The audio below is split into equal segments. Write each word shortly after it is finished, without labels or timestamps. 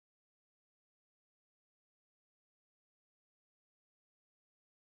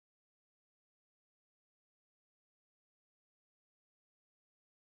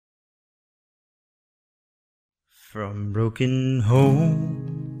From broken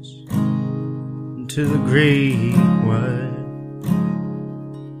homes to the great wide,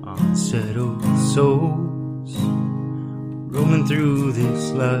 unsettled souls roaming through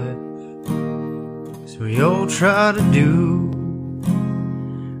this life. So we all try to do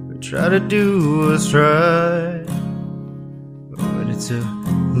what's right, but it's a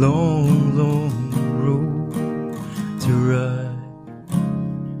long, long road to ride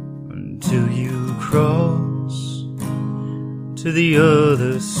until you cross to the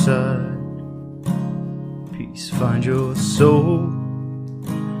other side. Peace, find your soul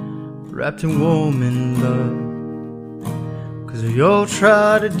wrapped in warm in love. 'Cause we all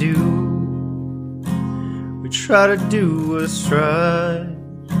try to do what's right,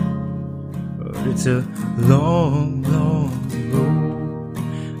 but it's a long, long road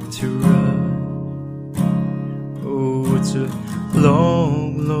to ride. Oh, it's a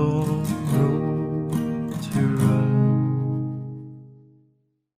long, long road to ride.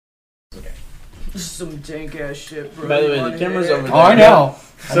 This is some dank ass shit, bro. By the way, the camera's over there. Oh, I know.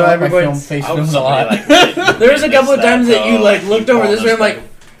 So everybody, face films a lot. There's a couple of times that you looked over this way. I'm like,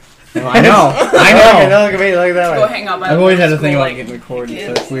 I know. Look at me, look at that Go way. hang out by I've the always had middle to think school, about getting recorded,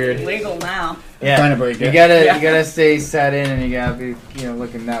 so it's weird. Legal now. Yeah, Trying to break you it. gotta stay set in, and you gotta be,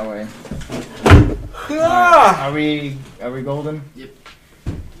 looking that way. Are we golden? Yep.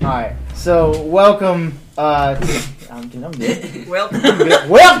 All right. So welcome. I'm good. Welcome.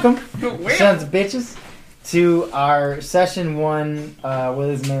 Welcome, sons of bitches, to our session 1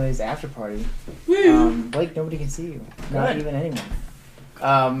 Willies and Millie's after party. Blake, nobody can see you, not even anyone.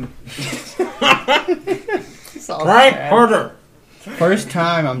 Frank Porter. First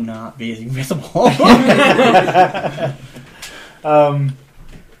time I'm not being visible.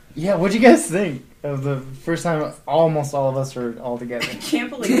 Yeah, what'd you guys think of the first time almost all of us were all together? I can't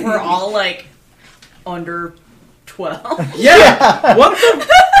believe we're all like under 12. Yeah. What the?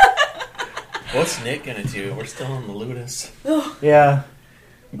 What's Nick gonna do? We're still on the Ludus. Yeah.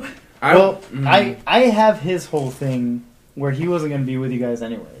 Well, I I have his whole thing where he wasn't going to be with you guys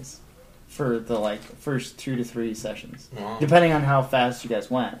anyways for the first 2 to 3 sessions, Wow. depending on how fast you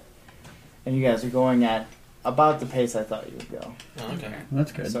guys went. And you guys are going at about the pace I thought you would go. Oh, okay.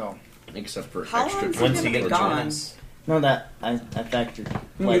 That's good. So except for How extra long's time. When's he gonna gonna be join gone? us? no, that I factored.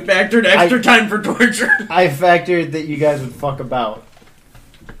 We Like, factored extra time for torture. I factored that you guys would fuck about,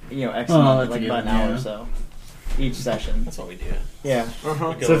 X amount, that's about good, an hour yeah. or so each session. That's what we do. Yeah.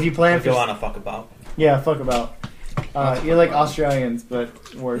 Uh-huh. So if you plan we go for on a fuck about. fuck about. You're like Australians,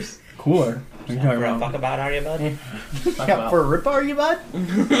 but worse. Cooler. What are you talking For a about? fuck about, are you, bud? Yeah, for a rip, are you, bud?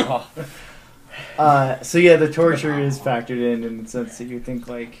 So yeah, the torture is factored in the sense that you think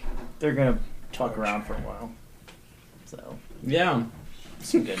they're gonna fuck around for a while. So Yeah.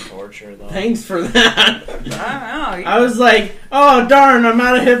 Some good torture, though. Thanks for that. I don't know. I was like, oh darn, I'm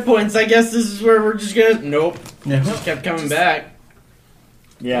out of hit points. I guess this is where we're just gonna. Nope. Yeah. Just kept coming back.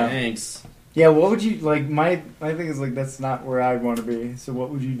 yeah, Thanks. yeah. What would you like? My thing is that's not where I'd want to be. So what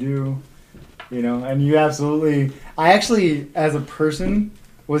would you do? And you absolutely. I actually, as a person,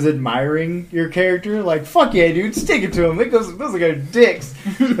 was admiring your character. Like, fuck yeah, dude, stick it to him. Those guys are dicks.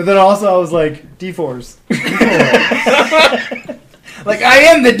 But then also I was like, D4s. Like, I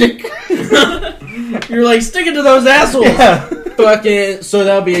am the dick. You're like, stick it to those assholes. Yeah. Fucking. So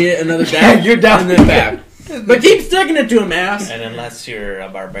that'll be another down. You're down. And then back. But keep sticking it to him, ass. And unless you're a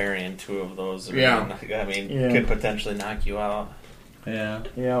barbarian, 2 of those, Yeah. could potentially knock you out. Yeah.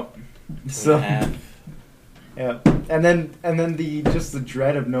 Yep. 2.5. So. Yeah, and then the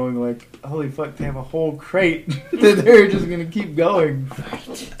dread of knowing holy fuck, they have a whole crate that they're just gonna keep going.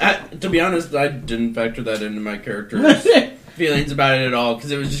 To be honest, I didn't factor that into my character's feelings about it at all,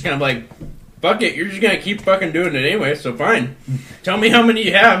 because it was just kind of like, fuck it, you're just gonna keep fucking doing it anyway, so fine. Tell me how many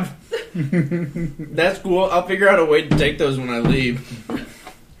you have. That's cool. I'll figure out a way to take those when I leave.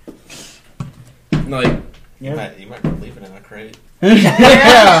 You might be leaving in a crate.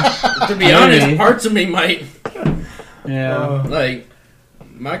 Yeah. To be honest, parts of me might. Yeah.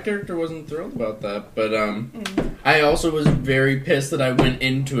 My character wasn't thrilled about that, but I also was very pissed that I went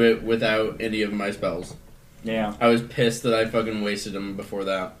into it without any of my spells. Yeah. I was pissed that I fucking wasted them before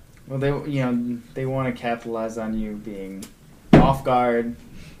that. Well, they want to capitalize on you being off guard,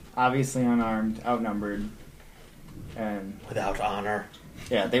 obviously unarmed, outnumbered, and Without honor.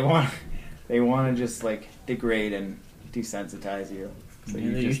 yeah, they want to just degrade and desensitize you. So Yeah,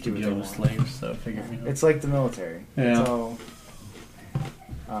 you they just used to do be what able they to want. slave, so figure me out. It's like the military. Yeah. It's all.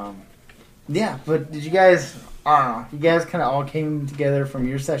 Yeah, but did you guys? I don't know. You guys kind of all came together from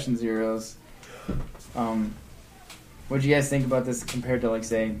your session zeros. What do you guys think about this compared to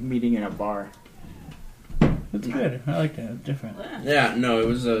say meeting in a bar? That's good. I like that. It's different. Yeah, no, it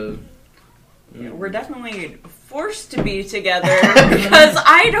was a. We're definitely forced to be together because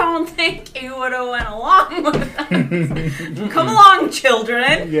I don't think he would have went along with us. Come along,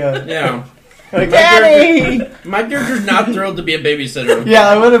 children. Yeah. Yeah. Like, My character's not thrilled to be a babysitter. Yeah,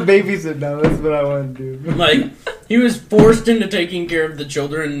 I want to babysit now. That's what I want to do. Like, he was forced into taking care of the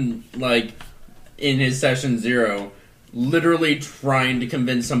children, like, in his session 0. Literally trying to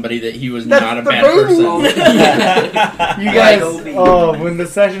convince somebody that he was That's not a the bad move. person. You guys, Obi. when the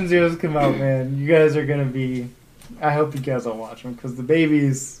session zeros come out, man, you guys are gonna be. I hope you guys will watch them because the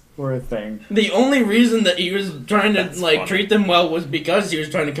babies were a thing. The only reason that he was trying to, That's like, funny. treat them well was because he was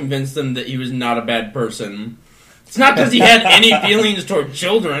trying to convince them that he was not a bad person. It's not because he had any feelings toward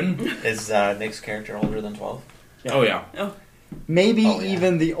children. Is Nick's character older than 12? Oh, yeah. Maybe Oh, yeah.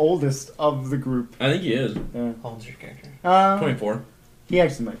 even the oldest of the group. I think he is. Yeah. How old's your character? 24. He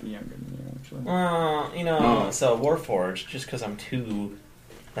actually might be younger than you, actually. You know, so Warforged, just because I'm too,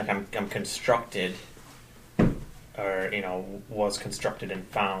 like, I'm constructed, or, you know, was constructed and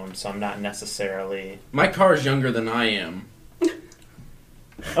found, so I'm not necessarily... My car's younger than I am.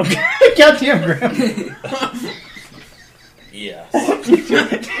 Okay, goddamn, Graham. Yes.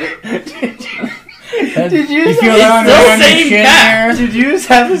 Did you? You feel It's that the on your same chin cat. there? Did you just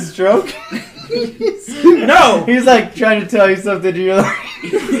have a stroke? No! He's like trying to tell you something. You're like,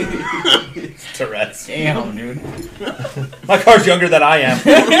 Tourette's. Damn, dude. My car's younger than I am.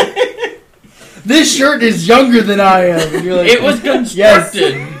 this shirt is younger than I am. And you're like, It was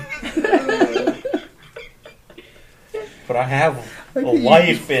constructed. But I have a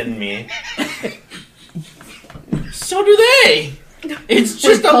life in me. So do they. It's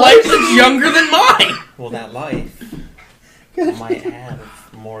just a life that's younger than mine. Well, that life might have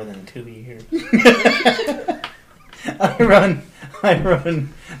more than 2 years. I run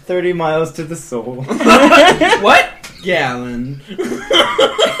 30 miles to the soul. What? Gallon.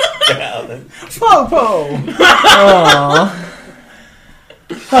 Yeah, then- Popo.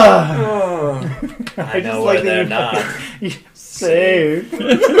 I know where they're not. Safe.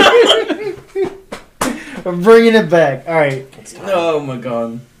 I'm bringing it back. All right. It's time. Oh my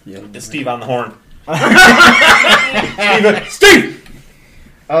god. It's Steve on the horn. Steve!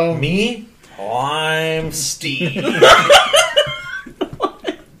 Oh, Me? I'm Steve.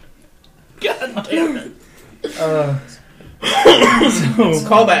 God damn it.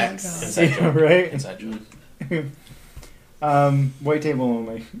 Callbacks. Inside yeah, joke. right. Inside joke. White table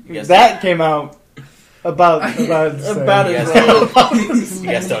only. Yes. That came out about the same. About You as guys, well. you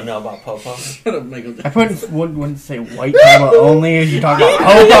guys don't know about Popo? Shut up, Michael. I wouldn't say white table only as you talk about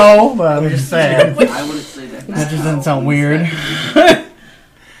hobo, but I'm just saying. I wouldn't say that. That just doesn't sound weird.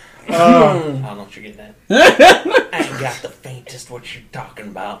 I don't know what you're getting at. I ain't got the faintest what you're talking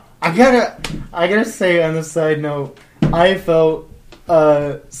about. I gotta say on the side note, I felt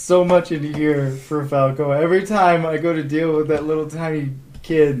so much in here for Falco. Every time I go to deal with that little tiny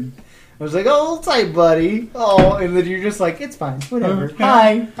kid, I was like, "Oh, tight, buddy." Oh, and then you're just like, "It's fine, whatever." Okay.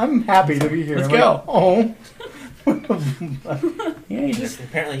 Hi, I'm happy to be here. Let's I'm go. Like, Yeah, you just.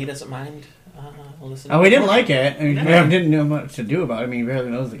 Apparently he doesn't mind listening. Oh, he didn't like it. I mean, Yeah. he didn't know much to do about it. I mean, he barely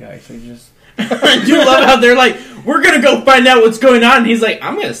knows the guy, so he just. I do love how they're like, we're gonna go find out what's going on. And he's like,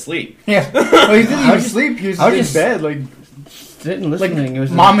 I'm gonna sleep. yeah. Well, he didn't I even was just- sleep. He was I was just in just- bed, like Sitting listening. It was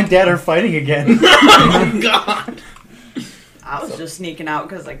mom and dad are fighting again. Oh god. I was just sneaking out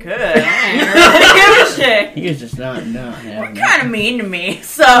because I could. I ain't really give a shit. He was just not having it. Kind of mean to me,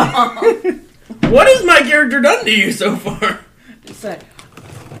 so. What has my character done to you so far? Said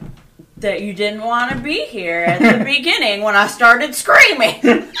that you didn't want to be here at the beginning when I started screaming.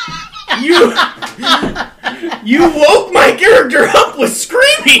 You woke my character up with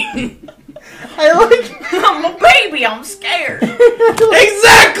screaming. I like. I'm a baby. I'm scared.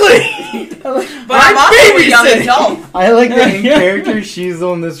 Exactly. But I'm I'm also a young babysitting. adult. I like that in character she's the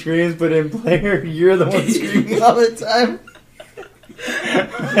one that screams, but in player you're the one screaming all the time.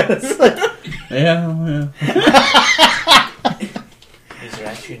 It's like, Yeah. These are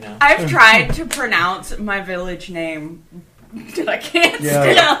actually now. I've tried to pronounce my village name. I can't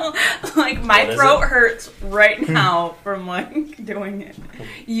Yeah. still. Like, my What is throat it? hurts right now from, like, doing it.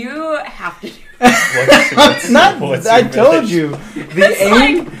 You have to do What's not. I your told village? you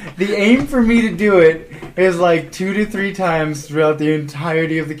the aim for me to do it is like 2 to 3 times throughout the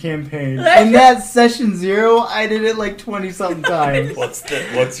entirety of the campaign. In that session 0, I did it like 20 something times. What's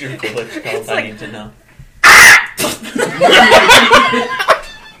your village called? It's I like- need to know.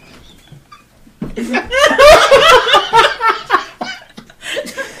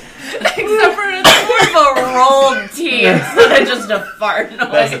 Except for it's more of a rolled T. T instead of just a fart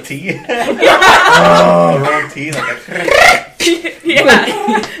That's a noise. T. Oh. A rolled T, like a.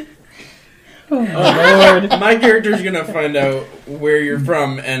 Yeah. Oh, Lord. My character's gonna find out where you're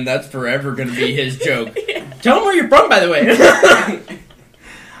from, and that's forever gonna be his joke. Tell him where you're from, by the way.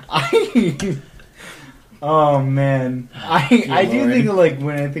 Oh man, I do Lord. think of, like,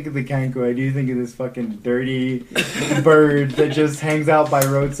 when I think of the Kenku, I do think of this fucking dirty bird that just hangs out by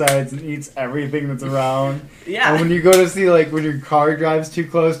roadsides and eats everything that's around. Yeah. And when you go to see, like, when your car drives too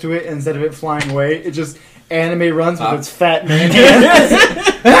close to it, instead of it flying away, it just anime runs with its fat man hands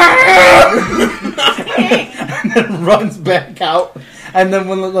and then runs back out. And then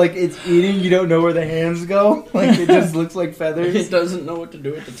when, like, it's eating, you don't know where the hands go. Like, it just looks like He feathers. doesn't know what to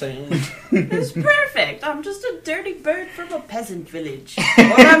do with the tail. It's perfect. I'm just a dirty bird from a peasant village.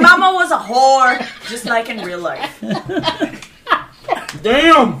 Or my mama was a whore, just like in real life.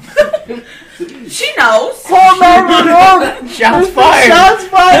 Damn! She knows. Shots fired! Shots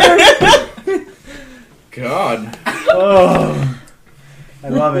fired! God. Oh, I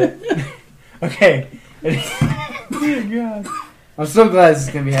love it. Okay. Oh, God. I'm so glad this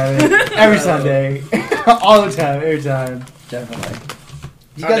is going to be happening every Sunday. All the time, every time. Definitely.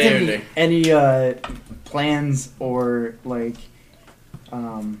 Do you guys All have day, any plans or, like,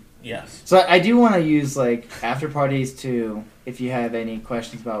 Yes. so I do want to use, like, after parties to, if you have any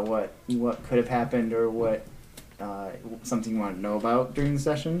questions about what could have happened or what something you want to know about during the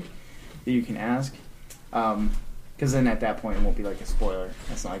session that you can ask. Because then at that point it won't be like a spoiler.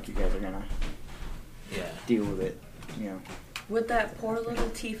 It's not like you guys are going to Yeah. deal with it, you know. Would that poor little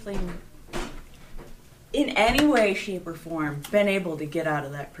tiefling, in any way, shape, or form, been able to get out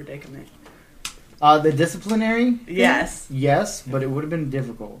of that predicament? The disciplinary? thing? Yes. Yes, but it would have been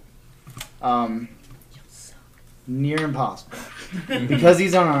difficult. Near impossible. Because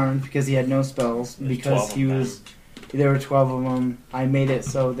he's unarmed, because he had no spells, There's because 12 he of them. was... There were 12 of them. I made it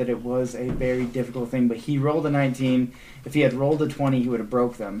so that it was a very difficult thing, but he rolled a 19. If he had rolled a 20, he would have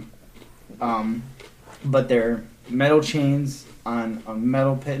broke them. But they're metal chains on a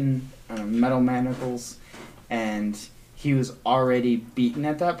metal pitton, on metal manacles, and he was already beaten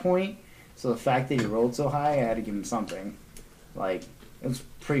at that point. So the fact that he rolled so high, I had to give him something. Like, it was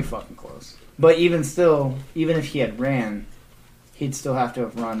pretty fucking close. But even still, even if he had ran, he'd still have to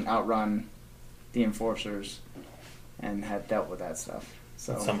have outrun the enforcers and had dealt with that stuff.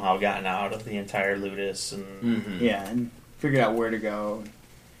 So Somehow gotten out of the entire Ludus and Mm-hmm. yeah, and figured out where to go.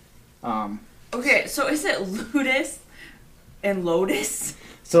 Okay, so is it Ludus and Lotus?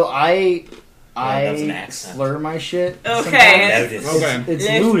 So I that's an accent. slur my shit. Okay. Lotus. sometimes. Okay. It's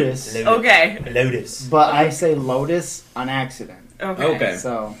Lit- Ludus, Okay. Lotus. but I say Lotus on accident. Okay. Okay.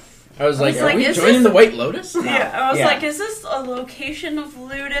 So I was like, was are like, we is joining this- the White Lotus? Yeah, I was Yeah. like, is this a location of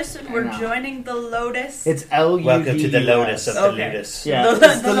Ludus and we're No. joining the Lotus? it's Ludus. Welcome to the Lotus of the Okay. Ludus. Yeah, The-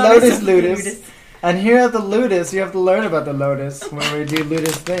 it's the the Lotus of Ludus. And here at the Ludus, you have to learn about the Lotus when we do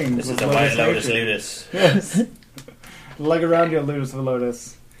Ludus things. This is with the White Lotus nature. Ludus. Yes. Lug around your Ludus of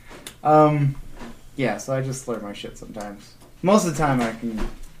Lotus. Yeah, so I just slur my shit sometimes. Most of the time I can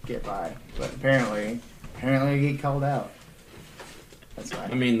get by, but apparently I get called out. That's I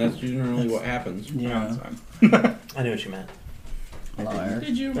fine. mean, that's generally what happens. No, it's Yeah. fine. I knew what you meant. Liar.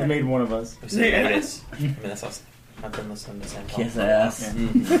 Did you? I made one of us. We said Yeah. Lotus. I mean, that's awesome. I've been listening to the same Kiss song. ass.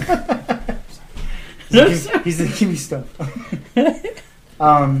 Yeah. Mhm. He said, "Give me stuff." Can I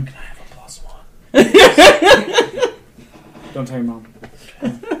have a +1? Don't tell your mom.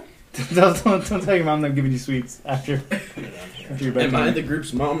 don't tell your mom that I'm giving you sweets after Put it on here. your Am I bedtime. the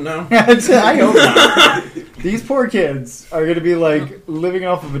group's mom now? I hope not. These poor kids are going to be like living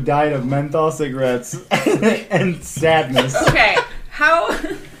off of a diet of menthol cigarettes and sadness. Okay, how...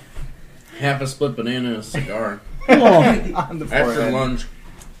 Half a split banana and a cigar. On the After forehead. lunch.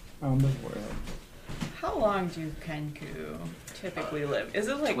 On the forehead. How long do Kenku typically live? Is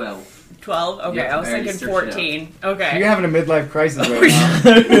it like 12. 12? Okay, Yeah, I was I already thinking searched it 14. Okay. You're having a midlife crisis right now.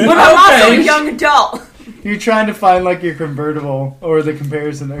 But I'm also a young adult. You're trying to find like your convertible or the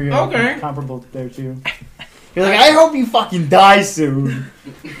comparison or Okay. comparable there too. You're like, I hope you fucking die soon.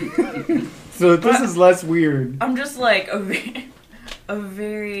 So this is less weird. I'm just like a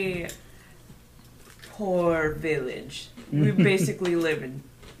very poor village. We basically live in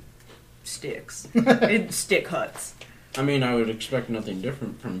sticks. In stick huts. I mean, I would expect nothing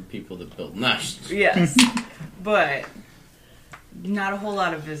different from people that build nests. Yes. But not a whole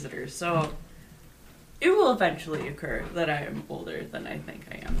lot of visitors. So it will eventually occur that I am older than I think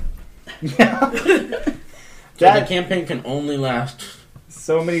I am. So the That campaign can only last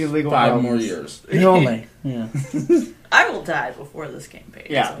so many legal 5 more problems. years. Only. Yeah. I will die before this campaign.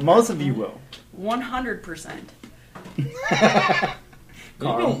 Yeah, so most of you will. 100%.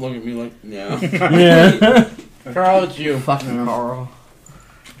 Carl. Don't look at me like yeah. Yeah. Carl, it's you. Fucking Carl.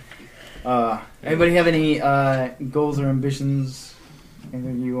 Anybody have any goals or ambitions?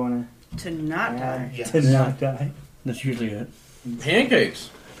 Anything you want To not die. Yes. to not die? That's usually it. Pancakes.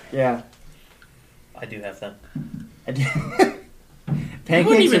 Yeah. I do have them. I do.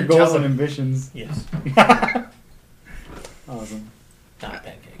 Pancakes even or goals tell and him. ambitions? Yes. Awesome. Not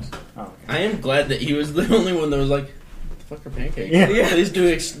pancakes. Oh, okay. I am glad that he was the only one that was like, "What the fuck are pancakes?" Yeah. Please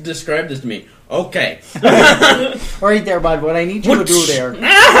describe this to me. Okay. All right there, bud. What I need you to do there.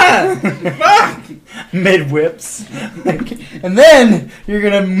 Fuck! Mid whips. And then you're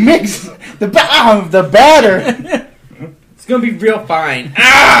going to mix the batter. It's gonna be real fine.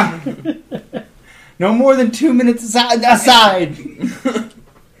 Ah! No more than 2 minutes aside.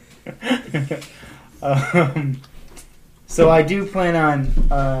 So I do plan on.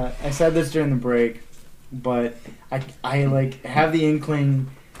 I said this during the break, but I like have the inkling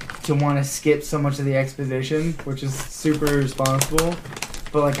to want to skip so much of the exposition, which is super irresponsible.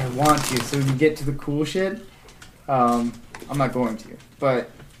 But like I want to, so we get to the cool shit. I'm not going to,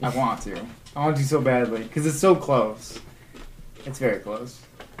 but I want to. I want to so badly because it's so close. It's very close.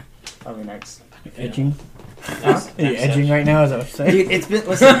 That'll be next. Edging? Next Are you edging session. right now? Is that what you're saying? Dude, it's been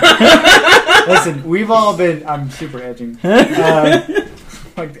listen. We've all been. I'm super edging.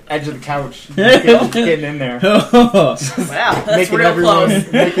 Like the edge of the couch, getting in there, Wow, that's making real everyone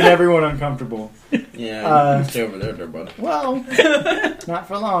close. making everyone uncomfortable. Yeah, stay over there, bud. Well, not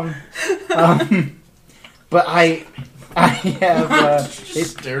for long. But I have.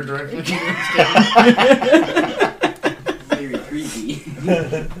 Stare directly. Very creepy.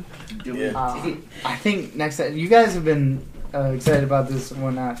 I think next time you guys have been excited about this and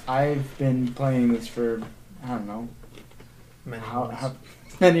whatnot. I've been playing this for I don't know how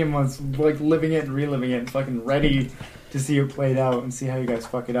many months, like living it and reliving it, and fucking ready to see it played out and see how you guys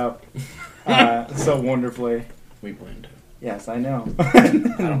fuck it up so wonderfully. We plan to. Yes, I know. I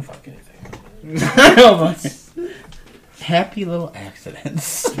don't fuck anything. Happy little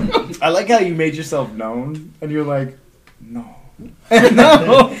accidents. I like how you made yourself known, and you're like, no,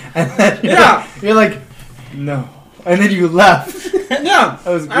 No. and then you're like, no, and then you left. Yeah, That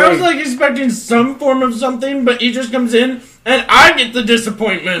was great. I was like expecting some form of something, but he just comes in and I get the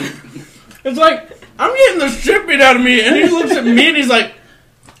disappointment. It's like I'm getting the shit beat out of me, and he looks at me and he's like,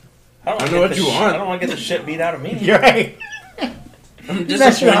 I know what you want. I don't want to get the shit beat out of me. You're right. "I'm He's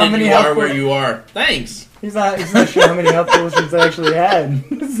not sure how disappointed many you are health where you are." Thanks. He's not sure how many health potions I actually had.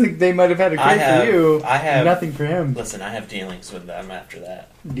 It's like they might have had a crate for you, I have. nothing for him. Listen, I have dealings with them after that.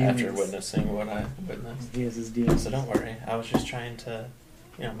 Dealings. After witnessing what I witnessed. He has his deals. So don't worry. I was just trying to,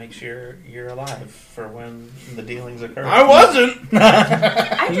 make sure you're alive for when the dealings occur. I wasn't.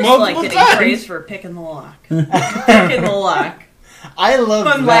 I just Multiple like getting times. praise for picking the lock. Picking the lock. I love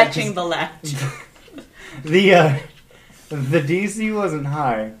Unlatching the latch. The DC wasn't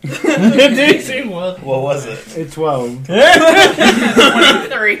high. What was it? It's 12.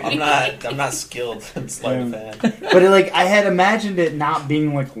 23. I'm not skilled in sleight of hand. But I had imagined it not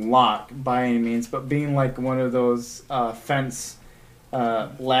being like locked by any means, but being like one of those fence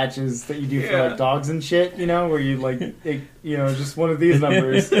latches that you do for like dogs and shit, where you just one of these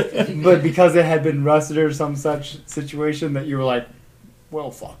numbers. But because it had been rusted or some such situation that you were like, well,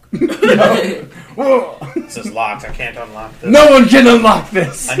 fuck. Whoa. This is locked. I can't unlock this. No one can unlock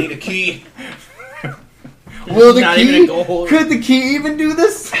this. I need a key. Will the Not key? even a goal. Could the key even do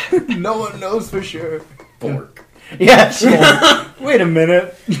this? No one knows for sure. Fork. Yeah, sure. Wait a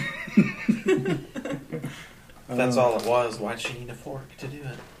minute. If that's all it was, why'd she need a fork to do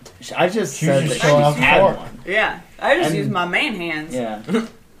it? I just She said was just that showing she off the had fork. one. Yeah, I just And- use my man hands. Yeah.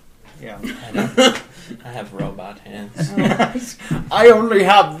 Yeah. I have robot hands. I only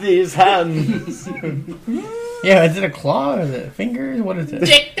have these hands. Yeah, is it a claw? Is it fingers? What is it?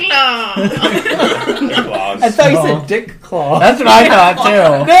 Dick claw. Claws. I thought you said dick claw. That's what I thought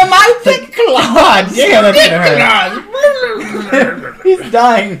too. They're my dick God damn, that's gonna hurt. He's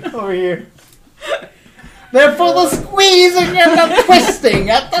dying over here. They're full of squeezing and of twisting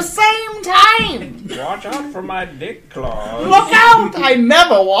at the same time. Watch out for my dick claws. Look out! I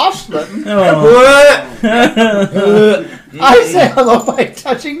never wash them. Oh. I say hello by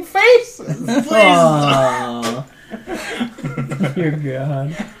touching faces. Aw. Dear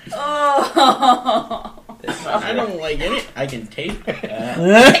God. Oh. I don't like it. I can taste that.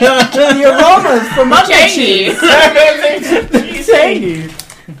 The aromas from my Tangy. cheese. Tangy.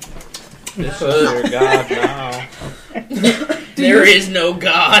 This is your god now. Do There is no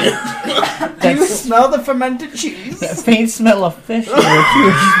God. Do you smell the fermented cheese? That faint smell of fish in there too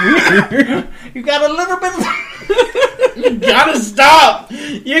is weird. You got a little bit. You gotta stop.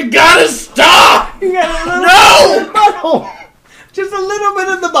 You gotta stop. You got a little No! bit in the butthole. Just a little bit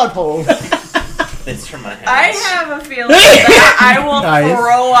in the butthole. It's from my hands. I have a feeling that I will Nice.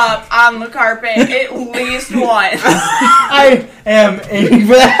 throw up on the carpet at least once. I am aiming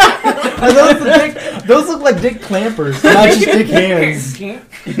for that. Are those look like dick clampers, not just dick hands.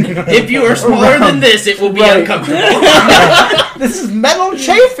 If you are smaller than this, it will be Right. uncomfortable. This is metal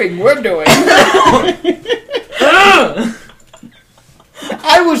chafing we're doing.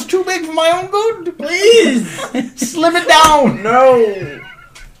 I was too big for my own good. Please. Slim it down. No.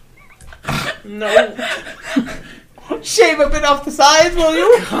 No. Shave a bit off the sides, will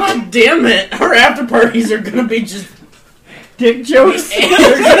you? God damn it. Our after parties are gonna be just... Dick jokes. They're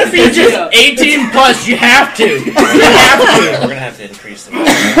gonna be just 18 plus. You have to. You have to. We're gonna have to increase the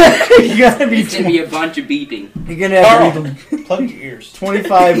You gotta be. It's gonna be a bunch of beeping. You're gonna have to be plug your ears.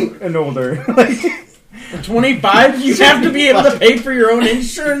 25 and older. 25, you have to be able to pay for your own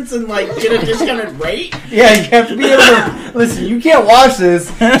insurance and like get a discounted rate. Yeah, you have to be able to listen. You can't watch this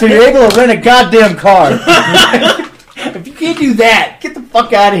till you're able to rent a goddamn car. If you can't do that, get the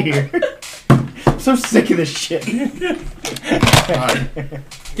fuck out of here. I'm so sick of this shit.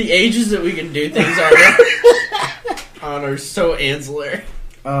 The ages that we can do things on are so ancillary.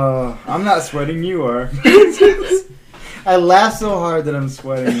 I'm not sweating. You are. I laugh so hard that I'm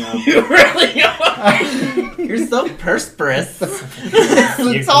sweating now. You really are. You're so perspicuous.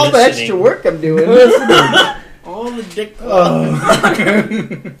 It's all the extra work I'm doing. All the dick.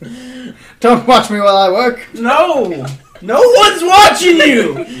 Don't watch me while I work. No. No one's watching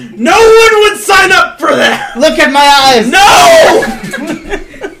you. No one would sign up for that. Look at my eyes. No.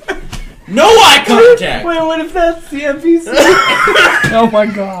 No eye contact. Wait, what if that's the NPC? Oh my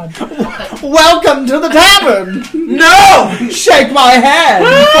god. Welcome to the tavern. No. Shake my hand.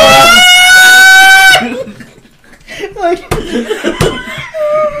 Like,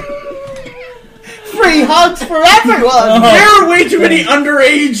 free hugs for everyone. There are way too many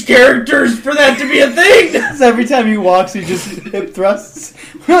underage characters for that to be a thing. So every time he walks, he just hip thrusts.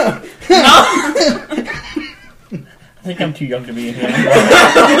 I think I'm too young to be in here.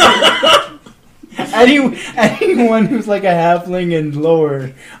 Anyone who's like a halfling and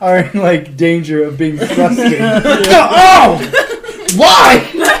lower are in like danger of being thrusted. Oh! Why?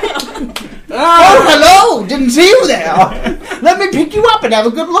 Oh, hello! Didn't see you there. Let me pick you up and have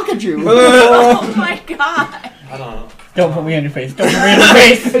a good look at you. Oh my god. I don't know. Don't put me on your face. Don't put me on your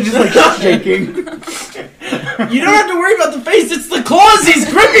face. It's just like shaking. You don't have to worry about the face. It's the claws he's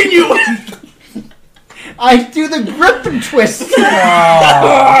gripping you with. I do the grip and twist.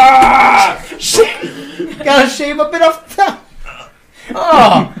 Gotta shave a bit off the...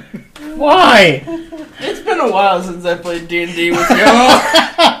 Oh, why? It's been a while since I played D&D with you.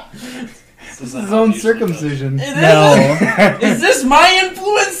 This is his own circumcision. No. Is this my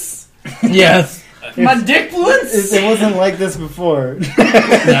influence? Yes. My dickfluence? It wasn't like this before.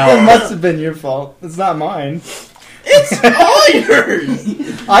 No. It must have been your fault. It's not mine. It's all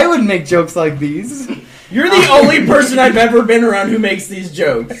yours. I would make jokes like these. You're the only person I've ever been around who makes these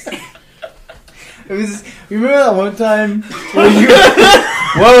jokes. It was. You remember that one time where you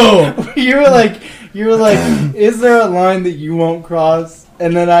Whoa. you were like, is there a line that you won't cross?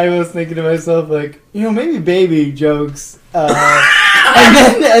 And then I was thinking to myself, like, maybe baby jokes.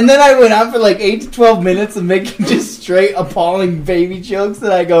 And then I went on for like 8 to 12 minutes of making just straight appalling baby jokes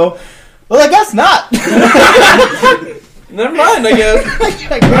that I go, well, I guess not. Never mind, I guess.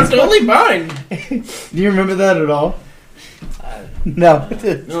 That's totally fine. Do you remember that at all? No. No, if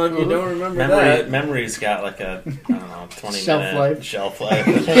you don't remember Memory's got like a, I don't know, 20 Shelf minute life. shelf life.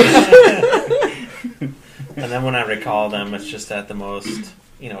 And then when I recall them, it's just at the most,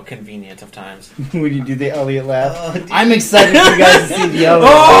 convenient of times. When you do the Elliot laugh. I'm excited for you guys to see the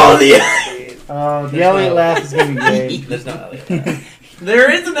Elliot Oh, laugh. The Elliot laugh is going to be great. There's no Elliot.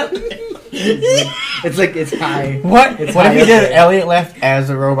 there isn't a... It's like, it's high. What? It's What if high you up did there. Elliot left as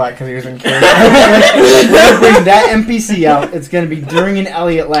a robot because he was in character? We're going to bring that NPC out. It's going to be during an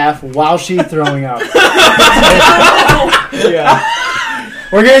Elliot laugh while she's throwing up. Yeah.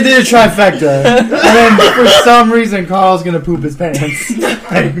 We're going to do the trifecta. And then for some reason, Carl's going to poop his pants.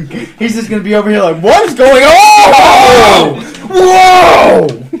 He's just going to be over here like, what is going on? Whoa!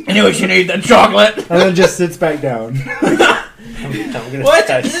 I knew we should eat the chocolate. And then just sits back down. I'm gonna What?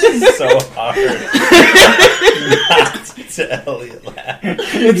 try so hard not to Elliot laugh.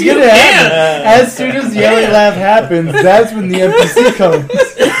 It's going to happen. As soon as the Elliot laugh happens, that's when the NPC comes.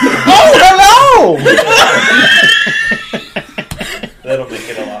 Oh, hello!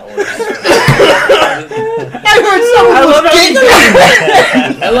 lot worse. I heard someone I love was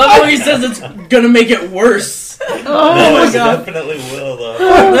how I love how he says it's gonna make it worse. Oh, it definitely will, though.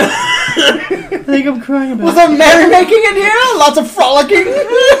 I think I'm crying about Was there merrymaking in here? Lots of frolicking? I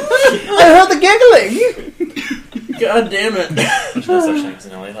heard the giggling. God damn it! There's no such thing as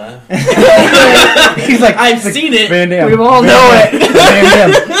an LA Live. He's like, I've seen it. Van Damme. We all Van know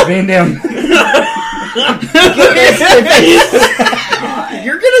Damme. Van Damme.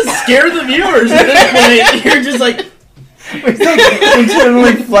 You're gonna scare the viewers at this point. You're just like, He's like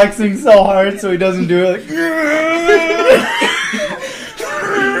internally flexing so hard so he doesn't do it.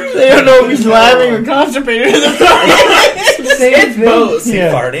 They don't know if he's laughing or constipated. it's both.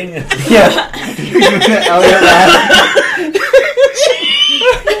 Yeah. Farting. Yeah. Elliot laughed.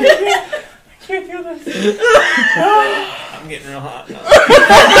 I'm getting real hot now.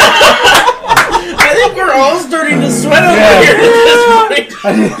 I think we're all starting to sweat over Yeah. here at this point.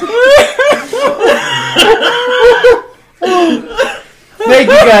 Thank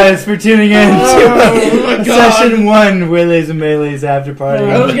you guys for tuning in to my God. session 1 Waylays and Melees after party.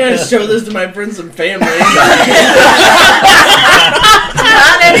 I was gonna show this to my friends and family.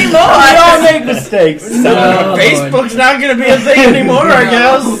 Not anymore. We all make mistakes. Facebook's not gonna be a thing anymore, I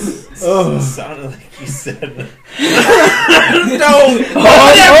guess. Oh. It sounded like you said. No.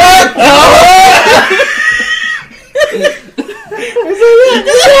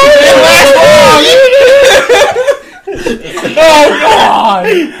 Oh God!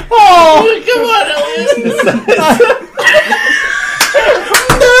 Oh, Come on, Elliot.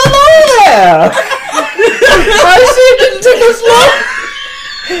 yeah. I see it didn't take us long.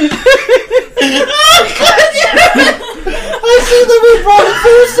 I see that we brought it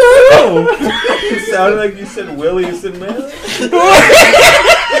full circle. It sounded like you said Willies and Mel.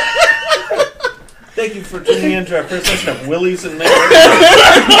 Thank you for tuning in to our first session of Willies and Mel.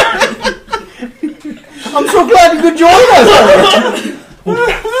 I'm so glad you could join us.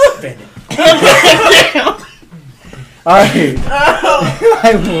 Alright.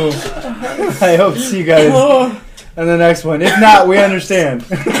 I hope to see you guys in the next one. If not, we understand.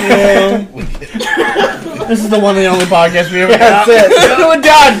 This is the one and the only podcast we ever That's got. it. We're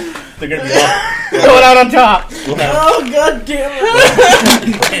done. They're gonna be all. Going out on top. We'll have Oh, God damn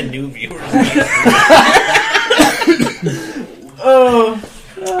it. brand new viewers. Oh.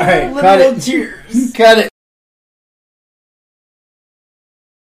 Alright, cut Literal it. tears. Cut it.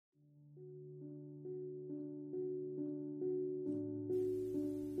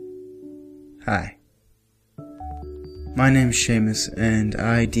 Hi. My name's Seamus, and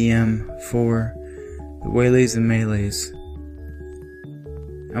I DM for the Waylays and Melees.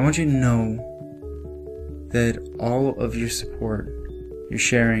 I want you to know that all of your support, your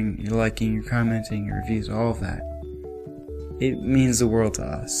sharing, your liking, your commenting, your reviews, all of that, it means the world to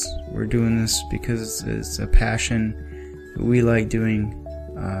us. We're doing this because it's a passion that we like doing,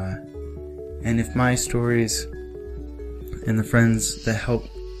 and if my stories and the friends that help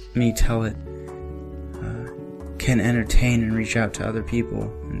me tell it can entertain and reach out to other people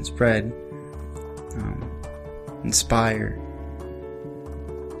and spread, inspire,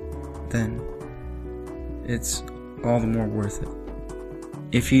 then it's all the more worth it.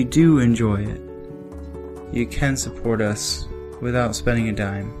 If you do enjoy it, you can support us without spending a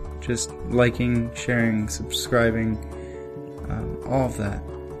dime. Just liking, sharing, subscribing, all of that.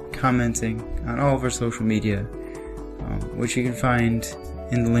 Commenting on all of our social media, which you can find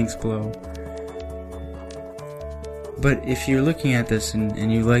in the links below. But if you're looking at this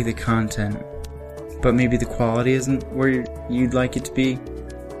and you like the content, but maybe the quality isn't where you'd like it to be,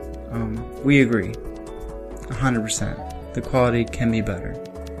 we agree. 100%. The quality can be better.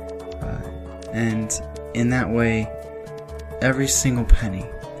 And in that way, every single penny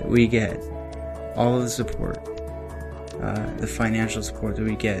that we get, all of the support, the financial support that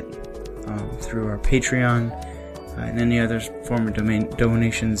we get through our Patreon and any other form of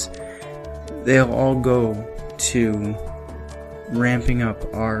donations, they'll all go to ramping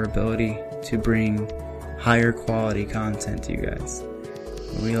up our ability to bring higher quality content to you guys.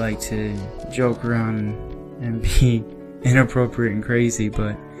 We like to joke around and be inappropriate and crazy,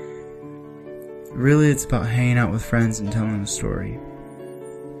 but really it's about hanging out with friends and telling a story.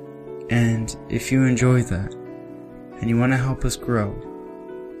 And if you enjoy that and you want to help us grow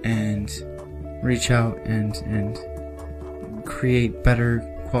and reach out and create better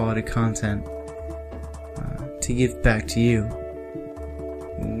quality content to give back to you,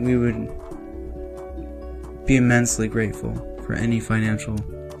 we would be immensely grateful for any financial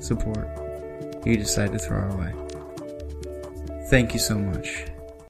support you decide to throw our way. Thank you so much.